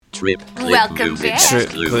Welcome back.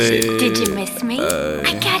 Did you miss me?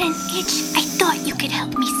 I got an itch. I thought you could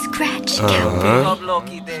help me scratch.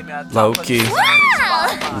 Lowkey.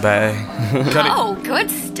 Wow! Bae. Oh,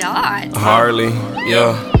 good start. Harley.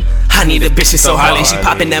 Yeah. I need a bitch that's so Harley, she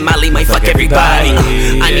poppin' that Molly, might fuck everybody.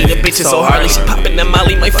 I need a bitch that's so Harley, she poppin' that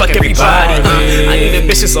Molly, might fuck everybody. I need a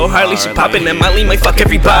bitch that's so Harley, she poppin' that Molly, might fuck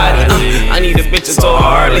everybody. I need a bitch that's so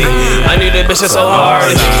Harley. I need a bitch that's so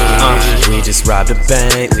Harley. We just robbed a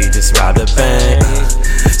bank, we just robbed a bank.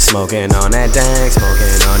 Smoking on that dank,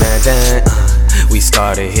 smoking on that dank. We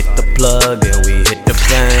started, hit the plug, then we hit the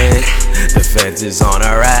bank. The feds is on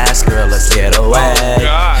her ass, girl, let's get away.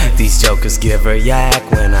 These jokers give her yak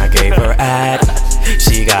when I gave her act.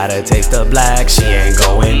 She gotta taste the black, she ain't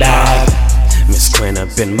going back. Miss Quinn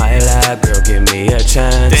up in my lap, girl, give me a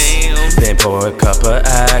chance. Then pour a cup of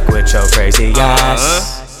act with your crazy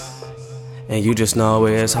ass. And you just know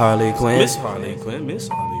it's Harley Quinn. Miss Harley Quinn, Miss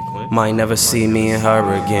Harley Quinn. Might never see me and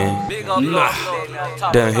her again.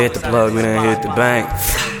 Done hit the plug, we done hit the bank.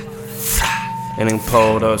 And then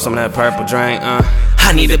pulled up some of that purple drink,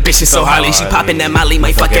 I need a bitch that's so Harley, she poppin' that Molly,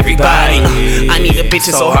 might fuck everybody. I need a bitch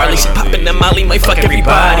that's so Harley, she poppin' that Molly, might fuck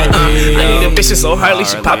everybody. I need a bitch that's so Harley,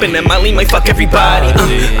 she poppin' that Molly, might fuck everybody.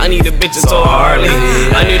 I need a bitch that's so Harley.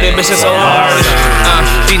 I need a bitch that's so Harley.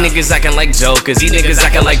 These niggas actin' like jokers, these niggas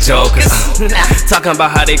actin' like jokers. Talking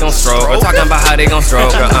about how they gon' stroke her, talking about how they gon'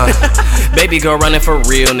 stroke her. Baby girl running for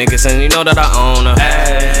real niggas, and you know that I own her.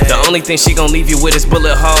 The only thing she gon' leave you with is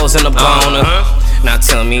bullet holes in the boner. Now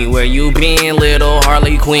tell me where you been, little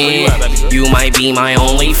Harley Quinn. You might be my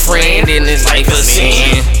only friend in this life of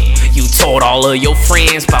sin. You told all of your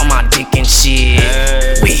friends about my dick and shit.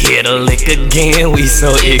 We hit a lick again, we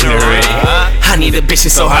so ignorant. I need a bitch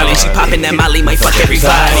that's so Harley, she poppin' that Molly, might fuck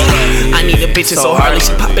everybody. I need a bitch that's so Harley,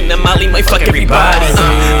 she poppin' that Molly, might fuck everybody.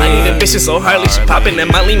 I need a bitch that's so Harley, she poppin' that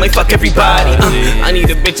Molly, might fuck everybody. I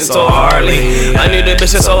need a bitch that's so Harley. I need a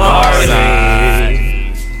bitch that's so Harley.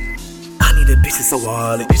 The bitches so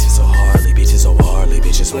Harley, bitches so Harley, bitches so Harley,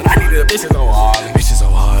 bitches so Harley. I need a bitch so Harley, bitches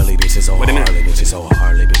so Harley, bitches so Harley, bitches so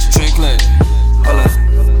Harley, bitches so Harley. Hold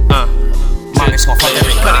on. Mommy gon' fuck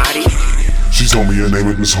everybody. She told me her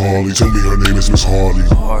name is Miss Harley, told me her name is Miss Harley.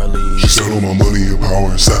 She said all my money and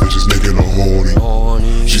power and savages making her horny.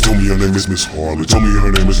 She told me her name is Miss Harley, told me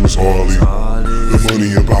her name is Miss Harley. The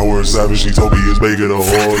money and power and savage she told me is making her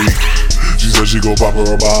horny. She said she gon' pop her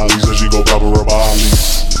a body, said she gon' pop her a body.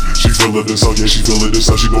 She feelin' this, so yeah, she feelin' this,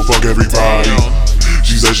 so she gon' fuck everybody.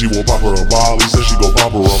 She said she won't pop her a volley, said she gon'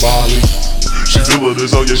 pop her a volley. She feelin'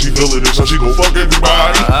 this, so yeah, she feelin' this, so she gon' fuck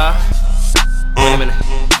everybody. Wait a minute.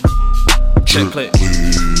 Check, play it.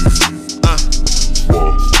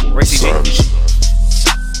 Racy Savage.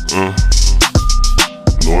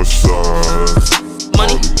 North side.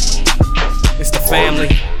 Money. It's the family.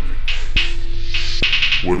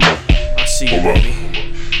 With me. I see you, Hold up. baby.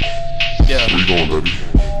 Yeah. Where you going, baby?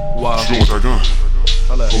 Wow. What you doing with that gun?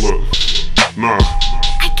 Hold up. Hold up. Nah.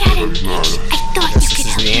 I got an itch. I thought you could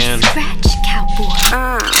help me end. scratch, cowboy.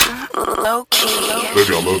 Lowkey.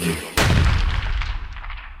 Baby, I love you.